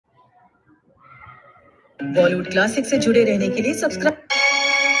Bollywood classic से जुड़े रहने के लिए सब्सक्राइब।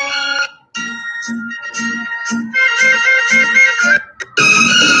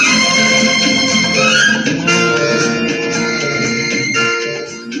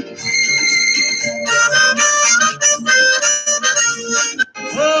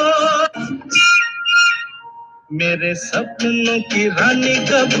 मेरे सपनों की रानी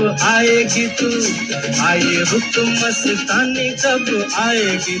कब आएगी तू, आए रुत मस्तानी कब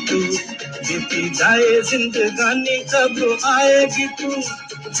आएगी तू, बीती जाए जिंदगानी कब आएगी तू,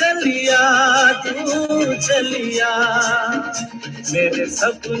 चलिया तू चलिया। मेरे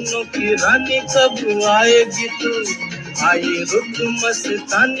सपनों की रानी कब आएगी तू, आई रुत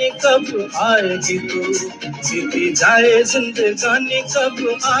मस्तानी कब आएगी तू, बीती जाए जिंदगानी कब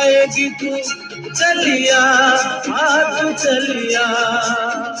आएगी तू, चलिया तू चलिया।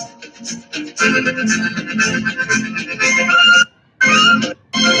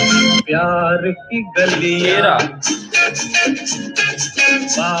 प्यार की गलियां,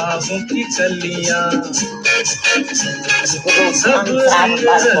 बाहों की कलियां, सब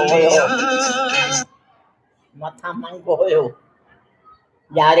मथा मंगो हुयो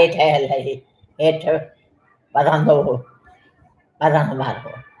यारे ठहल है हेठ पढ़ंदो हो पढ़ण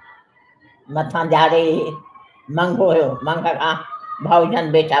वारो मथा यारे मंगो हुयो मंग खां भाउजन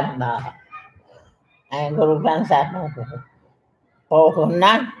बेटा हूंदा हुआ ऐं गुरु ग्रंथ साहिब पोइ हुन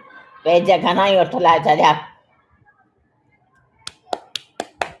पेज घणा ई उथलाए छॾिया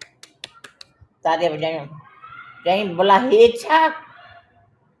तारे वॼायूं चईं भला हे छा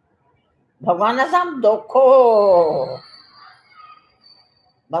भगवान सां धोखो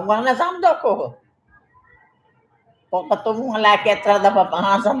भगवान सां धोखो पोइ त तूं अलाए केतिरा दफ़ा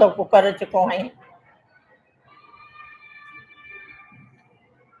पाण सां धोखो करे चुको आहीं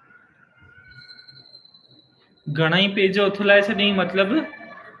घणा ई पेज उथलाए छॾियईं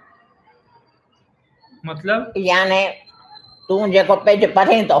मतलब याने तूं जेको पेज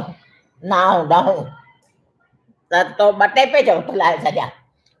पढ़े थो नाऊं ॾहूं त तो 2 पेज उथलाए छॾिया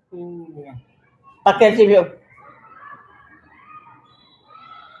पकिड़िजी वियो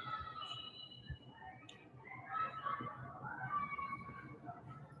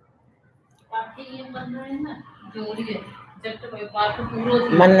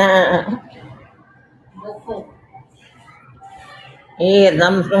मन इहे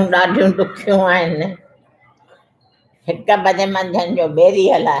रमसूं ॾाढियूं ॾुखियूं आहिनि 1 बजे मंझंदि जो ॿेरी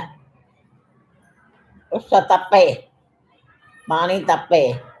हलाए उस तपे पाणी तपे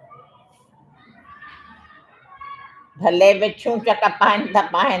भले बिच्छूं चक पाइनि त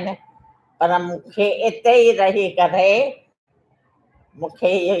पाइनि पर मूंखे इते ई रही करे मूंखे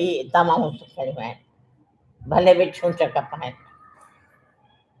इहे ई तमामु सिखियूं आहिनि भले बिच्छूं चक पाइनि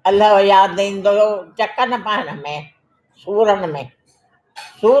अलाह यादि ईंदो चक न पाइण में सूरनि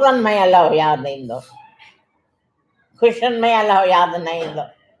में अलाह यादि ईंदो ख़ुशियुनि में अलाह यादि न ईंदो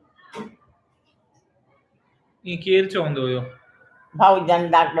ई केरु चवंदो हुयो भाउजन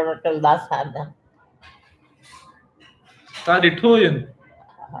डॉक्टर रचलदास साहिब तव्हां ॾिठो हुयो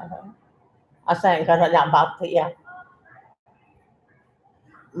असांजे घर जा भाती आहे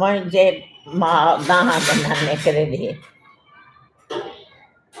मुंहिंजे मां दाहा ॾिना निकिरे ॾे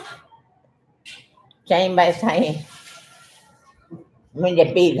चईं भई साईं मुंहिंजे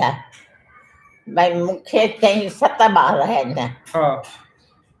पीउ लाइ भई मूंखे चईं 7 ॿार आहिनि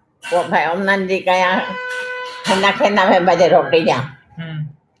पोइ भई उन्हनि जी कयां हिनखे 9 बजे रोटी ॾियां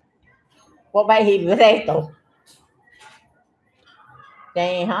पोइ भई हीउ विरहे थो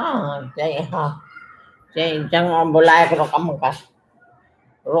चईं हा चईं चङो बुलाए हिकिड़ो कमु कर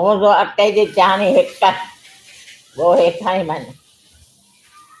रोज़ अटे जी चाणी 1 वो हेठां ई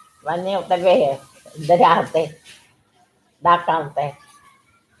वञे उते वेह दरिया ते ॾाकण ते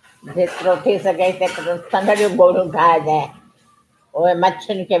जेतिरो थी सघे तेतिरो संगड़ियूं गोरियूं ठाहे ॾे उहे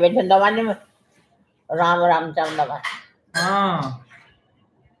मच्छियुनि खे विझंदो वञ राम राम चवंदो वञ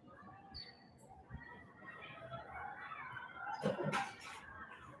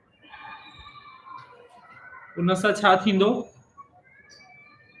उन सां छा थींदो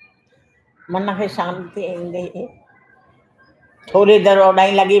मन खे शांती ईंदी थोरी देरि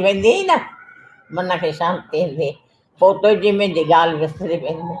ओॾाई लॻी वेंदी न मन खे शांती ईंदी पोइ तुंहिंजी मुंहिंजी ॻाल्हि विसरी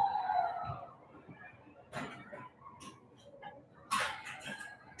वेंदी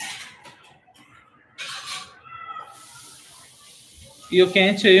इहो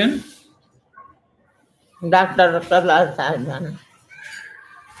कंहिं चयुनि डॉक्टर रचलदास साहिब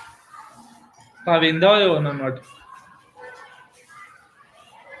तव्हां वेंदा हुयो उन्हनि वटि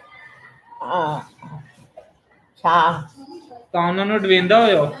छा तव्हां उन्हनि वटि वेंदा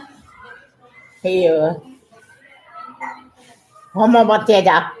हुयो इहो होम्योपैथीअ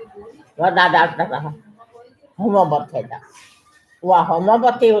जा वॾा डॉक्टर होम्योपैथी जा उहा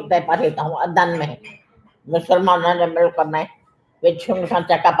होम्योपैथी हुते पढ़ी अथऊं अदन में मुस्लमाननि जे मुल्क में विछुनि खां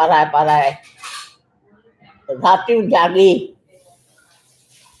चक पराए पराए रातियूं जागी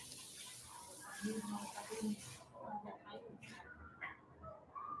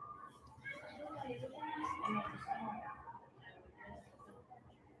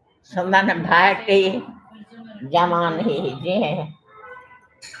संदन भाइटी जवान ही जीअं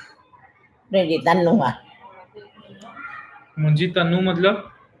तुंहिंजी तनू आहे मुंहिंजी तनू मतलब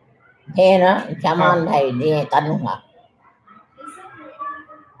भेण जवान भाई जीअं तनू आहे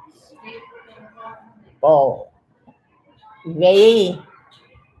पोइ वेही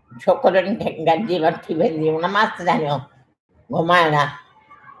छोकिरियुनि खे गॾिजी वठी वेंदी हुन मास्तराणियूं घुमाइण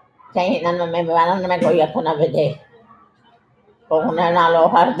चई हिननि में वणनि में कोई हथ न विझे पोइ हुनजो नालो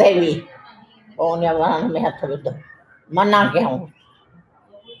हरदेवी पोइ हुन वणनि में हथ विधो मना कयूं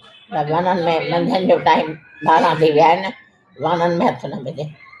त वणनि में मंझंदि जो टाइम 12 थी विया आहिनि वणनि में हथ न विझे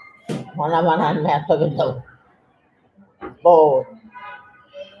हुन वणनि में हथ विधो पोइ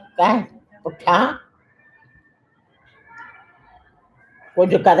कंहिं पुठियां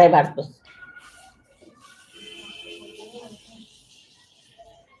कुझु करे वरितुसि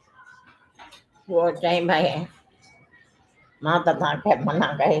उहो चई भाई मां त तव्हांखे मना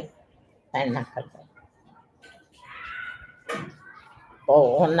कई ऐं न कजो पोइ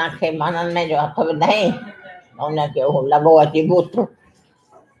हुनखे मननि में जो हथ विधाई हुनखे उहो लॻो अची बूथ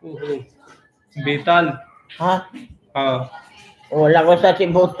बेताल हा हा उहो लॻोसि अची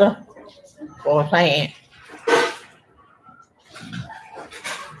बूथ पोइ साईं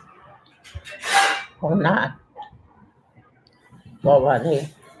हुन पोइ वरी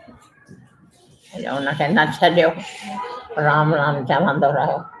हुनखे न छॾियो राम राम चवंदो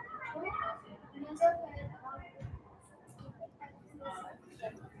रहियो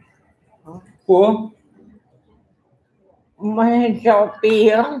पोइ मुंहिंजो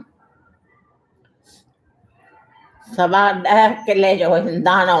पीउ 10.25 किले जो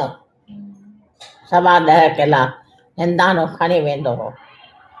हिंदाणो 10.25 किला हिंदाणो खणी वेंदो हो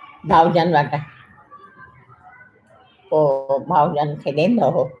भाउजनि वटि पोइ भाउजनि खे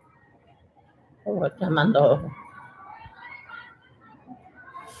ॾींदो हो उहो चवंदो हो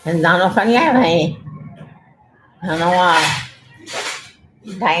हिंदाणो खणी आयो आहीं हणो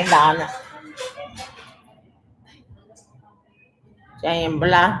आहे ठाहींदा आहिनि चईं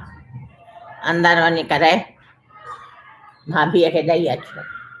भला अंदरि वञी करे भाभीअ खे ॾेई अचो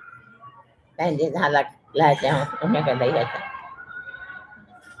पंहिंजी ज़ाल लाइ चयूं उनखे ॾेई अचो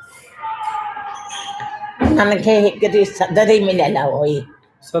उन्हनि खे हिकिड़ी सदरी मिलियल हुई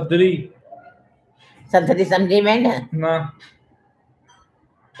सदरी सदरी सम्झी में न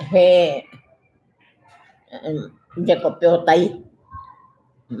हे जेको पियो अथई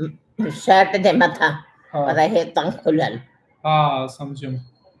शर्ट जे मथां पर हेतां खुलियल हा सम्झियुमि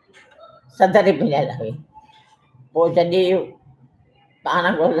सदरी मिलियल हुई पोइ जॾहिं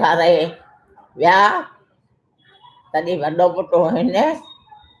पाण गुज़ारे विया तॾहिं वॾो पुटु हिन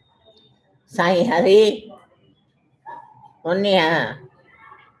साईं हरी उन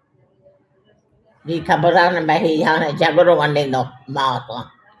जी ख़बर आहे न भई हाणे झगड़ो वंडींदो माउ सां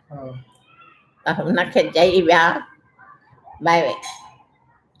त हुनखे चई विया भई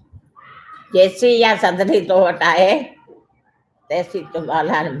जेसी इहा सदरी तो वटि आहे तेसी तूं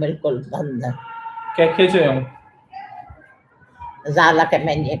ॻाल्हाइण बिल्कुलु बंदि कंहिंखे चयूं ज़ाल खे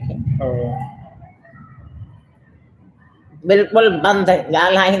पंहिंजे खे बिल्कुलु बंदि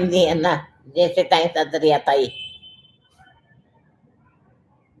ॻाल्हाईंदी न जेसि ताईं सदरी अथई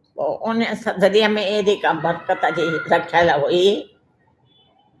पोइ उन सदरीअ में एॾी का बरकत जी रखियल हुई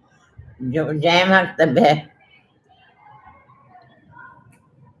जो जंहिं वक़्तु बि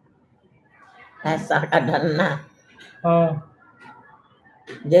पैसा कढनि न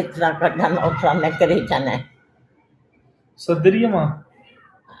जेतिरा कढनि ओतिरा निकिरी अचनि सदरीअ मां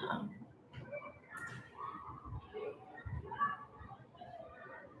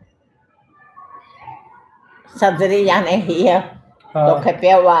सदरी याने हीअ तोखे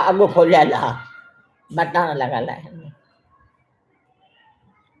पियो आहे अॻु खुलियल आहे बटण लॻल आहिनि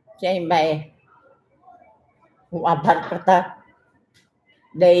चई भई उहा बरकत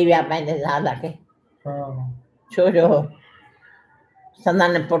ॾेई विया पंहिंजे ज़ाल खे छो जो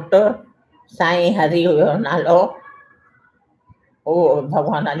संदन पुटु साईं हरी हुयो नालो उहो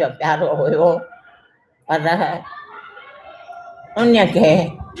भॻवान जो प्यारो हुयो पर उनखे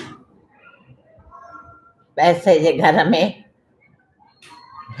पैसे जे घर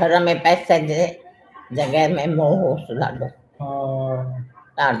में पैसे जे जॻह में मोह होसि ॾाढो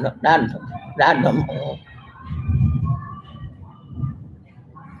ॾाढो ॾाढो ॾाढो मोह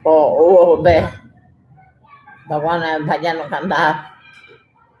पोइ उहो बि भॻवान जो भॼन कंदा।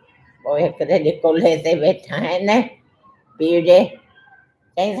 पोइ हिकिड़े ॾींहुं कुल्हे ते वेठा आहिनि पीउ जे,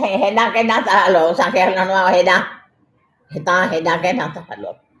 चई साईं हेॾां केॾां था हलो, असांखे हलणो आहे हेॾां, हितां हेॾां केॾां था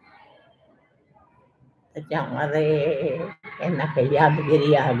हलो। त चऊं अरे हिनखे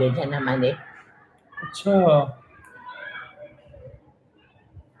यादगिरी आहे अॻे जनम जी। अच्छा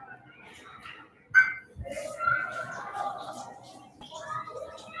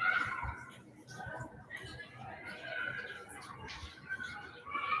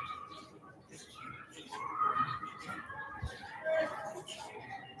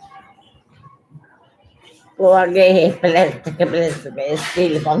पोइ अॻे प्लास्टिक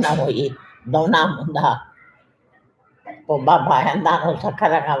स्टील कोन हुई, दोना हूंदा। पोइ बाबा हंधाणो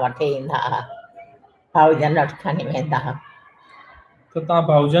सखर खां वठी ईंदा हुआ, भाऊजन वटि खणी वेंदा हुआ। त तव्हां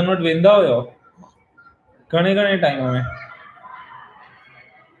भाउजन वटि वेंदा हुयो घणे घणे टाइम में?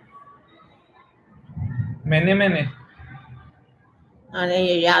 महीने महीने? हाणे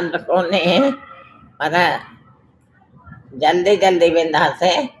इहो यादि कोन्हे, पर जल्दी जल्दी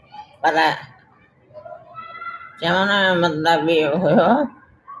वेंदासीं। पर चवण जो मतिलबु इहो हुयो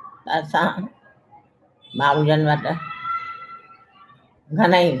त असां भाउजन वटि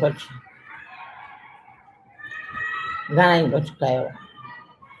घणेई कुझु कयो।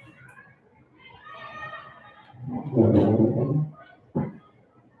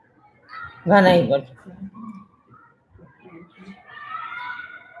 घणेई कुझु।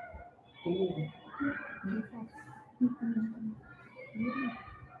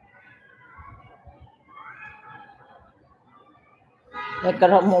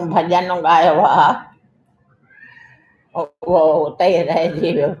 हिकिड़ो मूं भॼन ॻायो आहे, उहो उते ई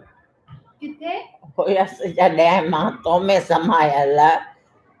रहिजी वियो। हुयसि जॾहिं मां तो में समायल,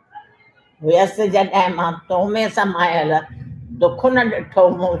 हुयसि जॾहिं मां तो में समायल, दुख न ॾिठो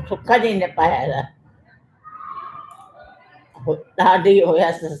मूं सुख जी निपायल। ॾाढी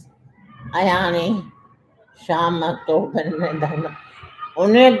हुयसि अयाणी शाम तो बिन धन,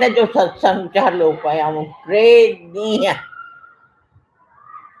 उन ते जो सत्संग चालू कयऊं 3 ॾींहं।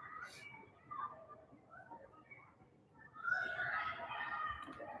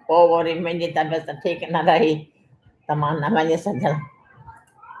 पोइ वरी मुंहिंजी तबियत ठीकु न रही त मां न वञी सघियमि।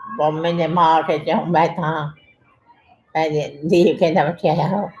 पोइ मुंहिंजे माउ खे चयूं भई तव्हां पंहिंजे धीउ खे न वठी आया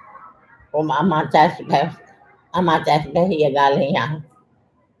आहियो। पोइ मां अमा चयसि भई हीअ ॻाल्हि हीअं आहे।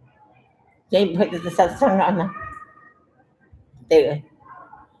 चई भई त सत्संग आहे न, हिते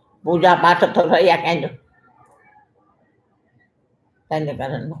पूजा पाठ थोरो ई आहे कंहिंजो, तंहिंजे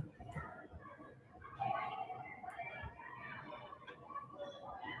करे न।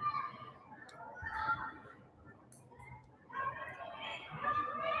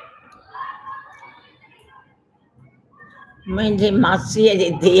 मुंहिंजी मासीअ जी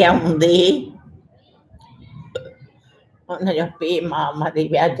धीअ हूंदी, हुनजो पीउ माउ मरी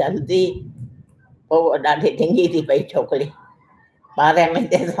विया जल्दी। पोइ उहा ॾाढी ढिंगी थी पई छोकिरी, ॿारहें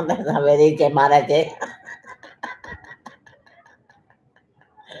मिंटे सां वेही चए ॿार चए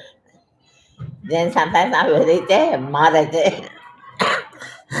जंहिंसां तंहिंसां वेही चए ॿार चए।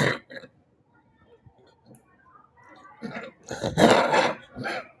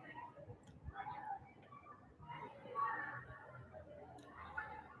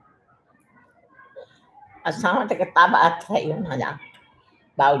 असां वटि किताब अथई हुनजा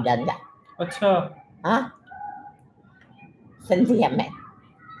भाउजन जा। अच्छा हा, सिंधीअ में।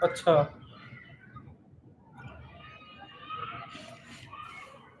 अच्छा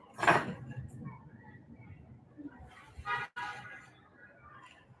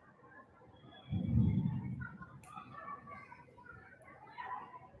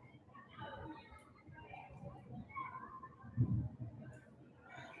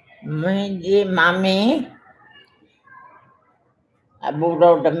मुंहिंजी मामी अबू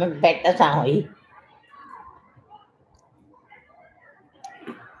रोड में पेट सां हुई।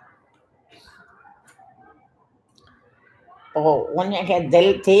 पोइ उनखे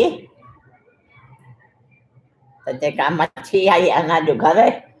दिलि थी त जेका मच्छी आई आहे अञा जो घर,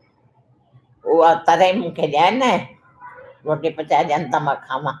 उहा तरे मूंखे ॾियनि, रोटी पचाए ॾियनि त मां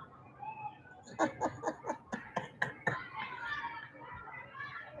खावां।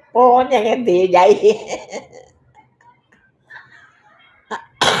 पोइ उनखे धीउ ॼाई।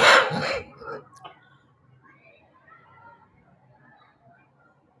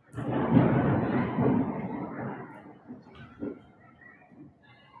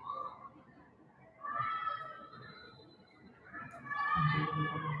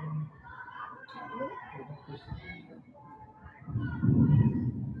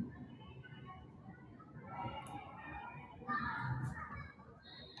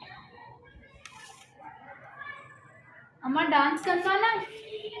 अम्मा डांस करना ना,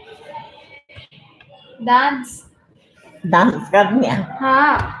 डांस डांस करनी है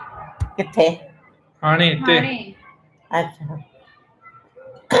हाँ किथे हाणे हिते हाणे अच्छा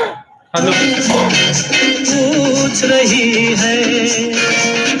हलो पूछ रही है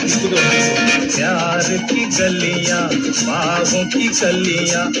इसको दो प्यार की गलियां, बाहों की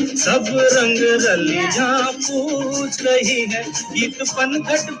कलियां, सब रंग रलियां पूछ रही है। गीत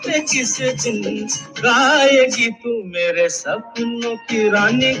पनघट पे किस दिन गाएगी तू, मेरे सपनों की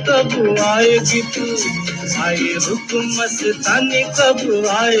रानी कब आएगी तू, आई रुक मस्तानी कब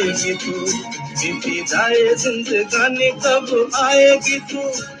आएगी तू, बीती जाए जिंदगानी कब आएगी तू,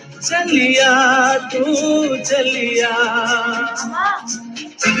 चलिया तू चलिया। अम्मा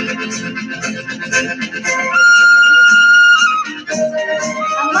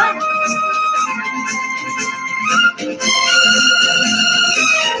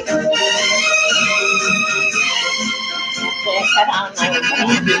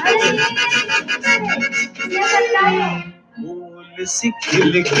फूल सी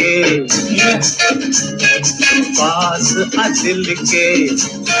खिल के पास आ दिल के,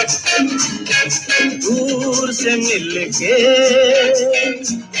 दूर से मिल के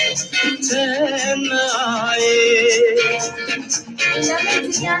चैन आए,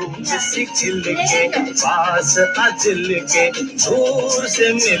 किसी खिल के पास आ दिल के, दूर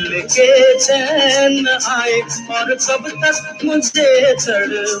से मिल के चैन आए, और कब तक मुझे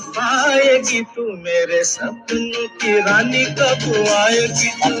तड़ पाएगी तू, मेरे सपनों की रानी कब आएगी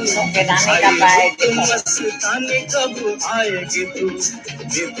तू, आई मस्तानी कब आएगी तू,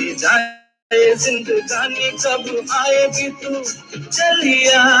 बीती जाए जिंदगानी कब आएगी तू,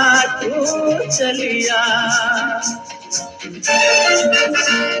 चलिया तू चलिया।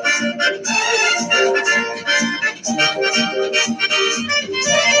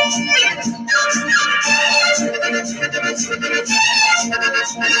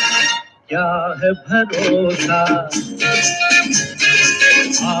 क्या है भरोसा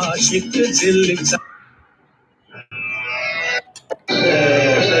आशिक दिल का,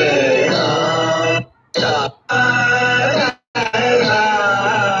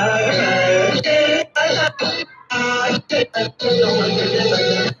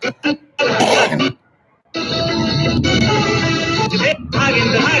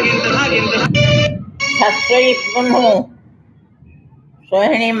 ससुई पुनू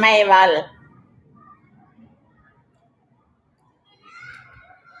सोहिणी महिवाल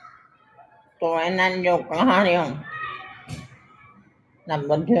तो इन्हनि जो कहाणियूं न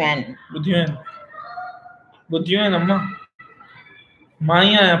ॿुधियूं आहिनि ॿुधियूं आहिनि अम्मा मां ई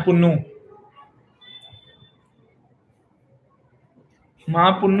आहियां पुनू मां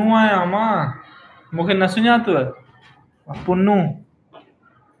पुनू आहियां अम्मा मूंखे न सुञातव पुनू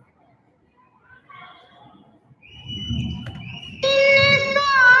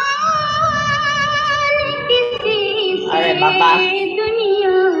अरे बाबा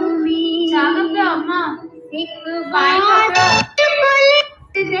अम्मा एक बाइक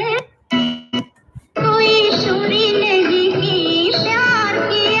कोई चोरी नहीं की, प्यार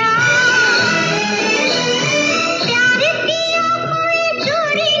किया कोई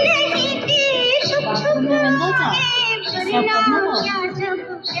चोरी नहीं की, छुप छुप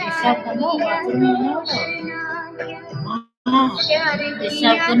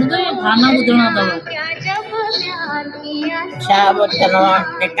गाना ॿुधणो अथव छा ॿुधणो आहे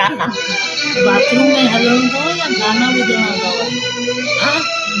टिकाना बाथरूम में हलणो अथव या गाना ॿुधणो अथव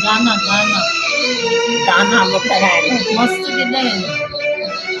गाना गाना गाना ॿुधणा आहिनि मस्तु ॾिना आहिनि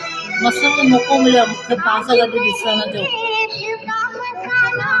मस्तु मौक़ो मिलियो मूंखे तव्हां सां गॾु ॾिसण जो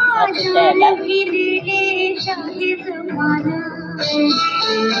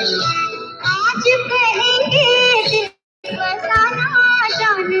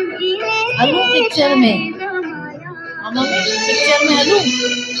हलूं पिक्चर में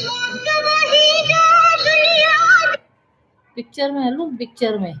पिक्चर में हलूं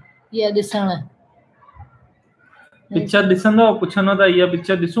पिक्चर में इहा ॾिसण पिक्चर ॾिसंदव पुछंदव त इहा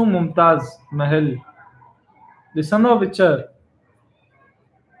पिक्चर ॾिसूं मुमताज़ महल ॾिसंदव पिक्चर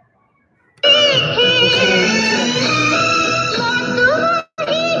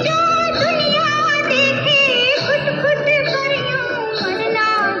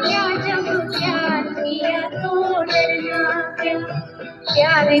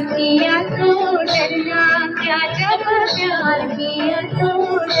प्यार किया तो डरना क्या, जब प्यार किया तो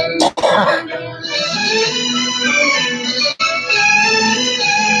डरना।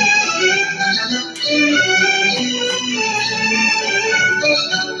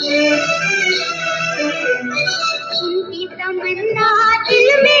 उनकी तमन्ना दिल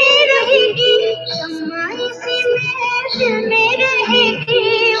में रहेगी, शम्मा इसी में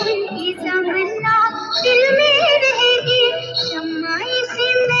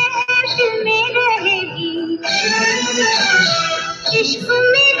इश्क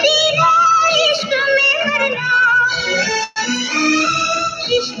में जीना इश्क में मरना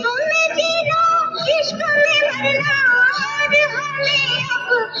इश्क में जीना इश्क में मरना और हमें अब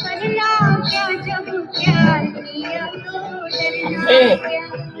करना क्या जब प्यार किया तो डरना क्या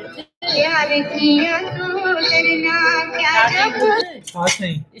प्यार किया तो डरना क्या जब पास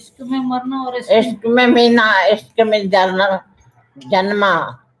नहीं। इश्क में मरना और इश्क में मीना इश्क में जन्मा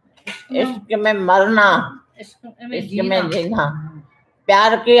इश्क में मरना इश्क इश्क में जीना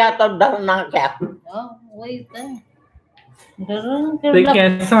प्यार किया तो डरना क्या वही तो ते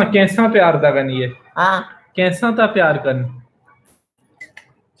कैसा कैसा प्यार था कन ये हाँ कैसा था प्यार कन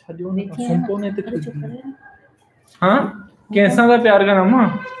छडियो ने देखिए संतो ने ते अरे चुप करे। हाँ कैसा था प्यार कन अम्मा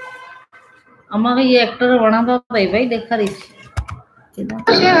अम्मा का ये एक्टर बना था भाई देखा रही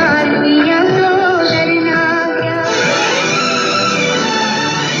प्यार किया तो डरना क्या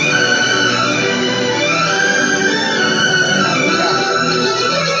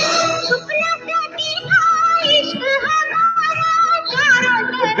सपना क्या देखा इश्क हमारा चारों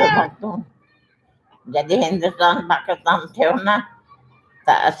तरफ जॾहिं हिंदुस्तान पाकिस्तान थियो न त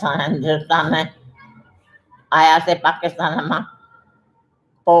असां हिंदुस्तान आयासीं पाकिस्तान मां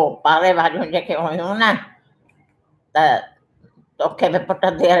पोइ पाड़े वारियूं जेके हुयूं न त तोखे बि पुट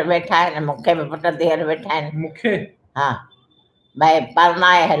धीअर वेठा आहिनि मूंखे बि पुट धीअर वेठा आहिनि मूंखे हा भई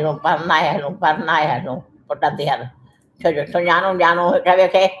परनाए हलूं पुट धीअर छो जो सुञाणूं ॼाणूं हिक ॿिए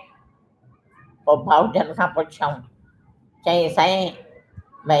खे पोइ भाउजनि खां पुछऊं चई साईं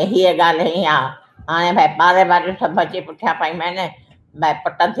भई हीअ ॻाल्हि हीअं आहे हाणे भई पाड़े वारियूं सभु अची पुठियां पयूं आहिनि भई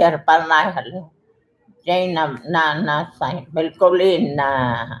पुट धीअर परनाए हलियो चई न न न साईं बिल्कुलु ई न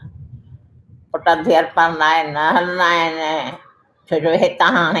पुट धीअर परनाए न हलंदा आहिनि छो जो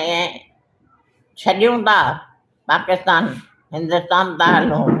हितां हाणे छॾियूं था पाकिस्तान हिंदुस्तान था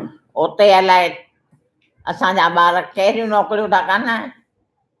हलूं उते अलाए असांजा ॿार कहिड़ियूं नौकरियूं था कनि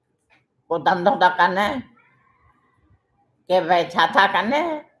को धंधो था कनि के भई छा था कनि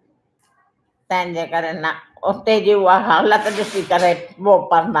तंहिंजे करे न उते जी उहा हालत ॾिसी करे पोइ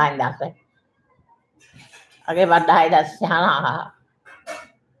परनाईंदासीं अॻे वॾा एॾा सियाणा हुआ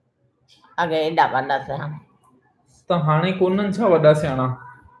अॻे एॾा वॾा सियाणा त हाणे कोन्हनि छा वॾा सियाणा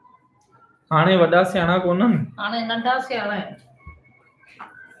हाणे वॾा सियाणा कोन्हनि हाणे नंढा सियाणा आहिनि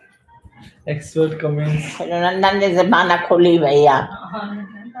एक्सपर्ट कमेंट्स नंढनि जी ज़बान खुली वई आहे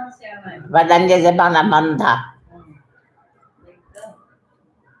नंढा सियाणा आहिनि वॾनि जी ज़बान बंदि आहे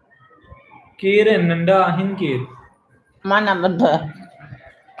केर आहिनि नंढा आहिनि केर मन ॿुध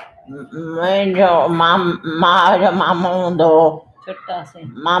मुंहिंजो मां जो मामो हूंदो छोटा से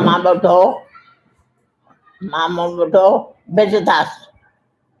मामा ॿुढो मामो ॿुढो बिजदास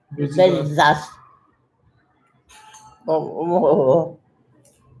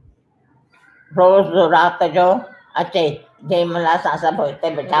रोज़ राति जो अचे जंहिं महिल असां सभु हिते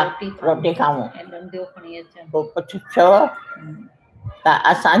वेठा रोटी खाऊं डंडियो खणी अचनि पोइ पुछ छो त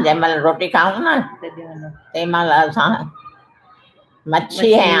असां जंहिं महिल रोटी खाऊं न तंहिं महिल असां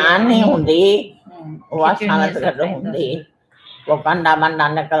मच्छी ऐं आनी हूंदी उहा साण गॾु हूंदी पोइ कंडा वंडा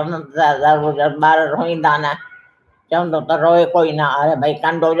निकिरनि त ॿार रोईंदा न चवंदो त रोए कोई न अरे भई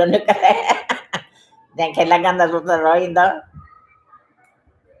कंडो जो निकिरे जंहिंखे लॻंदसि त रोईंदो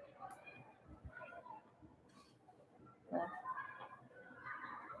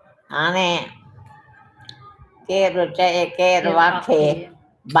हाणे केरु चए केरु वाखे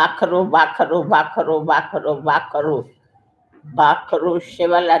बाखरू बाखरू बाखरू बाखरू बाखरू बाखरू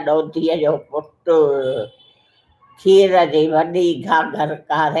शिवल ॾोधीअ जो पुटु खीर जी वॾी घाघर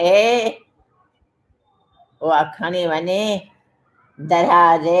कारे उहा खणी वञे दरिया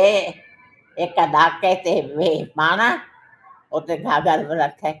जे हिक ॾाके ते वेह पाण उते घाघर बि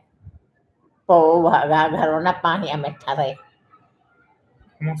रखे पोइ उहा घाघर उन पाणीअ में ठरे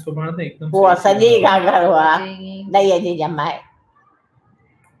उहा सॼी घाघर उहा ॾहीअ जी ॼमाए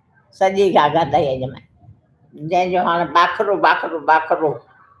सॼी घाघर ॾहीअ ॼमाए जंहिंजो हाणे बाखरू बाखरू बाखरू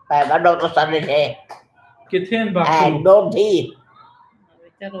भई वॾो तो सॾु थिए किथे आहिनि ऐं बाखरू ॾोधी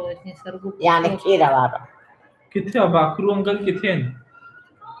वीचारो इतनी सरगु यानी खीर वारो किथे आहे बाखरू अंकल किथे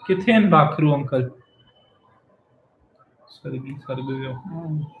आहिनि बाखरू अंकल सर्ग वियो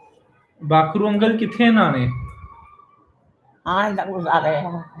बाखरू अंकल किथे आहिनि हाणे त गुज़ारे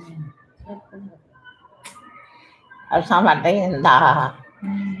असां वटि ईंदा हुआ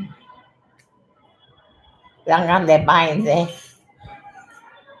रंगंदे पाईंदे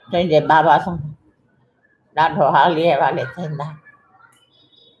तुंहिंजे बाबा सां ॾाढो हाली वाले थींदा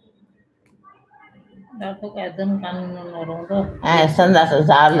ॾाढो क़ाइदन कानून रहंदो ऐं संदसि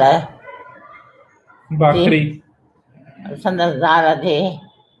ज़ाल बाखरी संदसि ज़ाल जी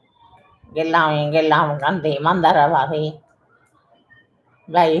गिलाऊं कंदी मंदर वारी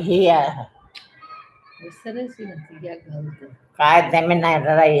भाई हीअ विसरे सी नथी इहा ॻाल्हि त क़ाइदे में न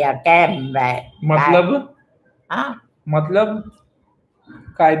रही आहे कंहिं मतलब हा मतलब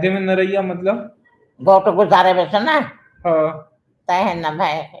कायदे में न रही आहे मतलब घोट गुज़ारे वियुसि न हा त हिन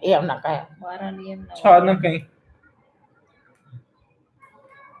भाई इहो न कयो 12 ॾींहं न छा न कई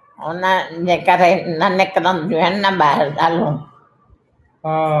उन जे करे न निकिरंदियूं आहिनि न ॿाहिरि ॻाल्हियूं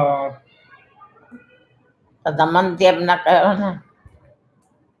हा त दमन ते बि न कयो न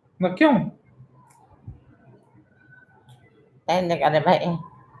न क्यों तंहिंजे करे भाई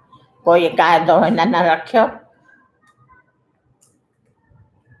कोई क़ाइदो हिन न रखियो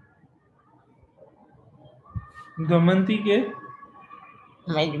दमनती के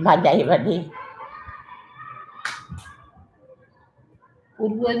मुंहिंजी भाॼाई वॾी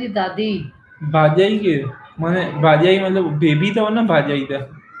पूर्व जी दादी भाॼाई के माने भाॼाई मतलब बेबी अथव न भाॼाई त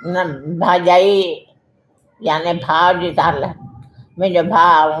न भाॼाई याने भाउ जी ज़ाल मुंहिंजो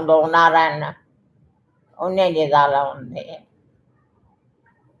भाउ हूंदो नारायण उन जी ज़ाल हूंदी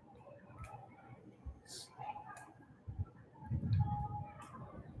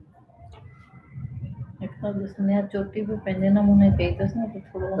हिकु स्नेहा चोटी बि पंहिंजे नमूने कई अथसि न त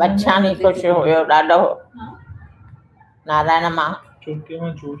थोरो वछाणी ख़ुशि हुयो ॾाढो नारायण मां चोटी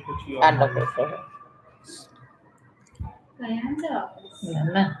में जोश अची ॾाढो वियो ख़ुशि हुयो न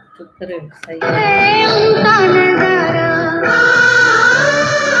न चुप करे सही उनका नजारा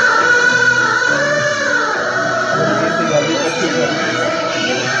ऐसे गाली पची कर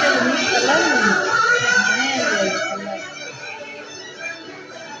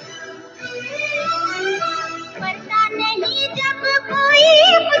पता नहीं जब कोई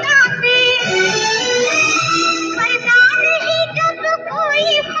खुदा पे पर्दा नहीं जब कोई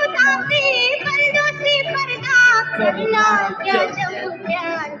खुदा पे पर्दों से पर्दा करना क्या जब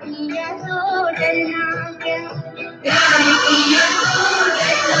प्यार किया तो डरना क्या प्यार किया तो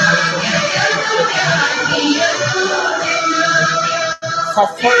डरना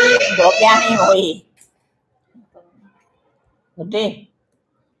ससुई धोबियाणी हुई ॿुधी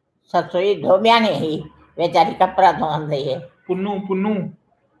ससुई धोबियाणी हुई वेचारी कपिड़ा धोअंदी हुई पुन्नू पुन्नू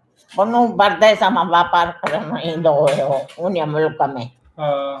पुनू परदेस मां वापारु करण ईंदो हुयो उन मुल्क में हा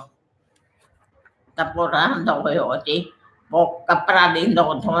त पोइ रहंदो हुयो अची पोइ कपिड़ा ॾींदो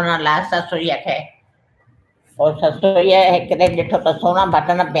हो धोअण लाइ ससुईअ खे पोइ ससुईअ हिकिड़े ॾिठो त सुहिणा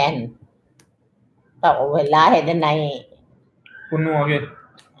बटण पिया आहिनि त उहे लाहे ॾिनई पुन्नू आगे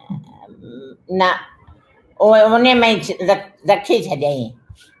न उहे उन में ई रखी छॾियईं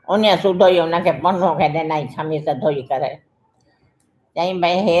उन सूधो ई उनखे पुन्नू खे ॾिनई खमीस धोई करे चईं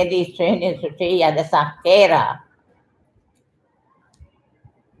भई हेॾी सुहिणी सुठी इहा ॾिसां केरु आहे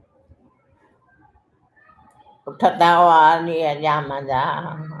पुठता हुआ ॾींहं जाम जा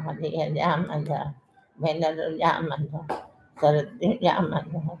ॾींहं जाम जा भेनरूं जाम जा सरदियूं जाम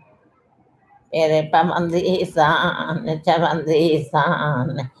जा पहिरें पवंदी सान चवंदी सान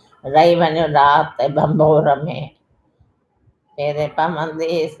रही वञो राति बंबोर में पहिरें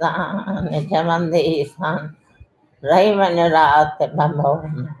पवंदी सान चवंदी सान रही वञो राति बंबोर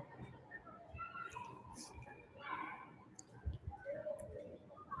में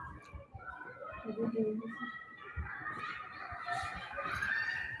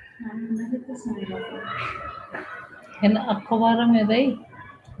हिन अखबार में रही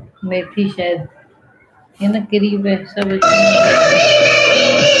मेथी शायदि हिन किरी पिए सभु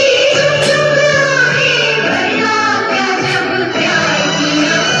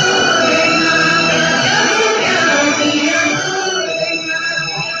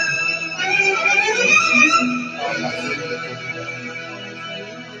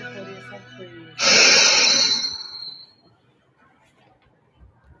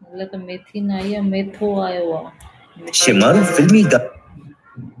मतलब मेथी न आई आहे मेथो आयो आहे शिमारू फिल्मी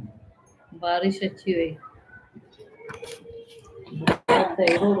बारिश अची वई त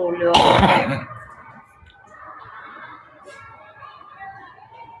अहिड़ो रोलियो आहे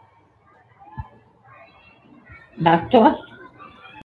डॉक्टर